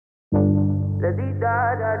La di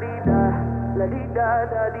da da di da, la di da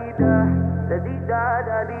da di da, la di da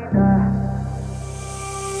da di da.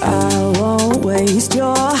 I won't waste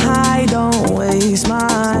your high, don't waste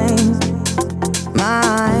mine,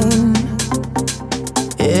 mine.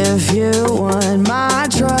 If you want my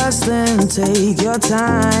trust, then take your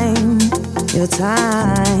time, your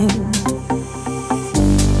time.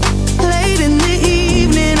 Late in the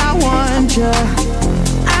evening, I want you.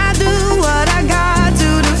 I do what I got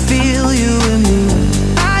to feel you and me.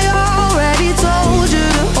 I already told you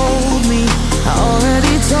to hold me. I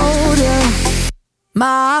already told you.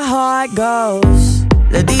 My heart goes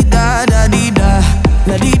la di da da di da,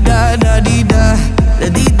 la di da da di da, la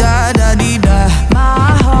di da da di da.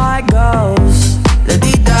 My heart goes la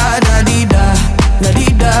di da da di da, la di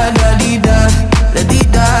da da di da, la di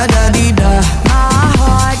da da di da. My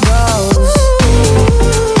heart goes.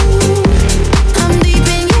 I'm deep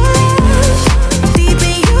in your love, deep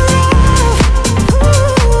in your love.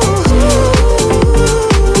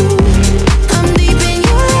 I'm deep in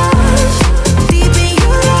your love, deep in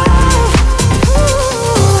your love.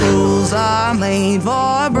 Rules are made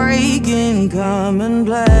for breaking. Come and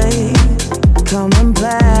play, come and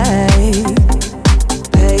play.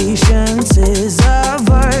 Patience is a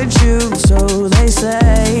virtue, so they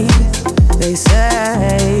say, they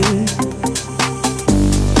say.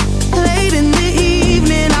 Late in the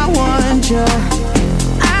evening, I want you.